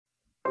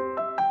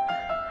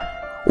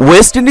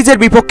West ইন্ডিজের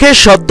বিপক্ষে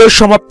সদ্য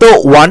সমাপ্ত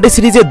ওয়ানডে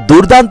সিরিজে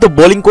দুর্দান্ত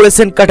বোলিং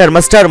করেছেন কাটার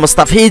মাস্টার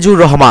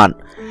মুস্তাফিজুর রহমান।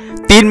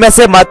 3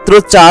 ম্যাচে মাত্র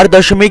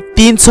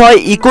 4.36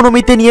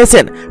 ইকোনমিতে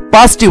নিয়েছেন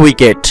 5টি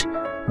উইকেট।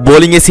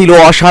 বোলিংয়ে ছিল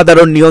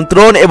অসাধারণ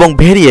নিয়ন্ত্রণ এবং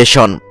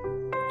ভেরিয়েশন।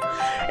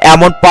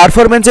 এমন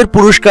পারফরম্যান্সের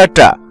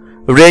পুরস্কারটা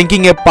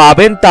র্যাঙ্কিংয়ে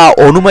পাবেন তা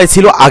অনুমেয়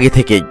ছিল আগে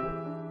থেকেই,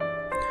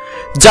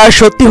 যা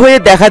সত্যি হয়ে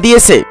দেখা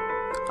দিয়েছে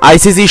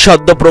আইসিসি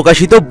সদ্য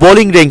প্রকাশিত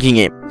বোলিং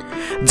র্যাঙ্কিংয়ে,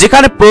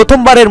 যেখানে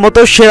প্রথমবারের মতো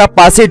সেরা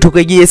 5-এ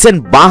ঢুকে গিয়েছেন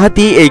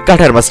বাঁহাতি এই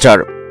কাটার মাস্টার।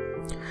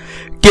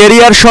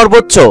 ক্যারিয়ার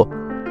সর্বোচ্চ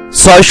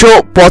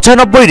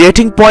 695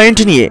 রেটিং পয়েন্ট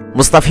নিয়ে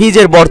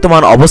মুস্তাফিজের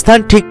বর্তমান অবস্থান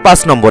ঠিক 5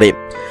 নম্বরে।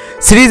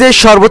 সিরিজের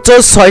সর্বোচ্চ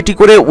 6টি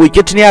করে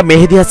উইকেট নেওয়া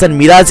মেহেদী হাসান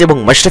মিরাজ এবং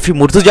মাশরাফি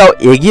মুর্তজাও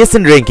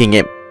এগিয়েছেন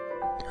র্যাঙ্কিংয়ে।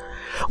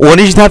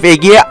 19 ধাপ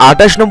এগিয়ে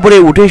 28 নম্বরে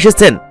উঠে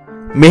এসেছেন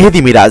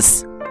মেহেদী মিরাজ।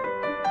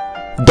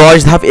 10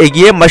 ধাপ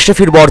এগিয়ে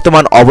মাশরাফির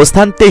বর্তমান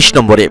অবস্থান 23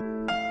 নম্বরে।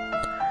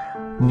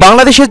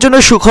 বাংলাদেশের জন্য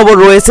সুখবর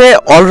রয়েছে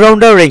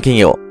অলরাউন্ডার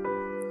র্যাঙ্কিংয়েও।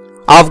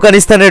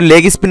 আফগানিস্তানের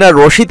লেগ স্পিনার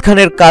রশিদ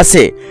খানের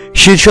কাছে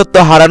শীর্ষত্ব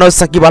হারানো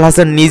সাকিব আল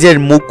হাসান নিজের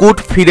মুকুট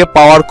ফিরে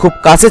পাওয়ার খুব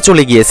কাছে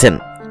চলে গিয়েছেন।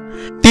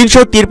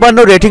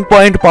 353 রেটিং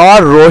পয়েন্ট পাওয়া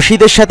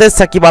রশিদের সাথে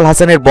সাকিব আল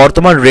হাসানের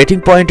বর্তমান রেটিং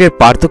পয়েন্টের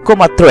পার্থক্য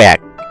মাত্র 1।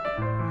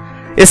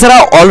 এছাড়া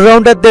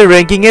অলরাউন্ডারদের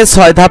র্যাঙ্কিংয়ে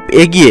 6 ধাপ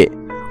এগিয়ে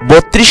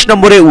 32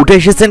 নম্বরে উঠে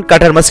এসেছেন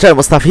কাটার মাস্টার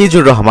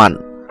মুস্তাফিজুর রহমান।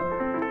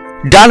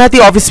 ডানহাতি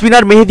অফ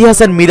স্পিনার মেহেদী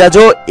হাসান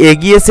মিরাজও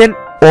এগিয়েছেন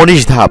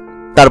 19 ধাপ,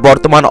 তার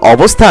বর্তমান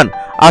অবস্থান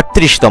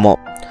 38তম।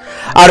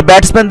 আর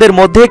ব্যাটসম্যানদের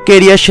মধ্যে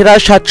ক্যারিয়ার সেরা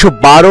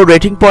 712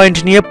 রেটিং পয়েন্ট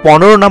নিয়ে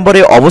 15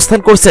 নম্বরে অবস্থান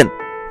করছেন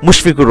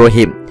মুশফিকুর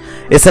রহিম।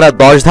 এছাড়া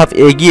 10 ধাপ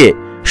এগিয়ে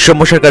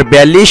সৌম্য সরকার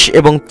 42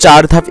 এবং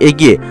 4 ধাপ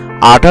এগিয়ে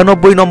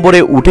 98 নম্বরে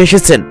উঠে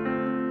এসেছেন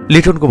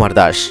লিটন কুমার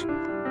দাস।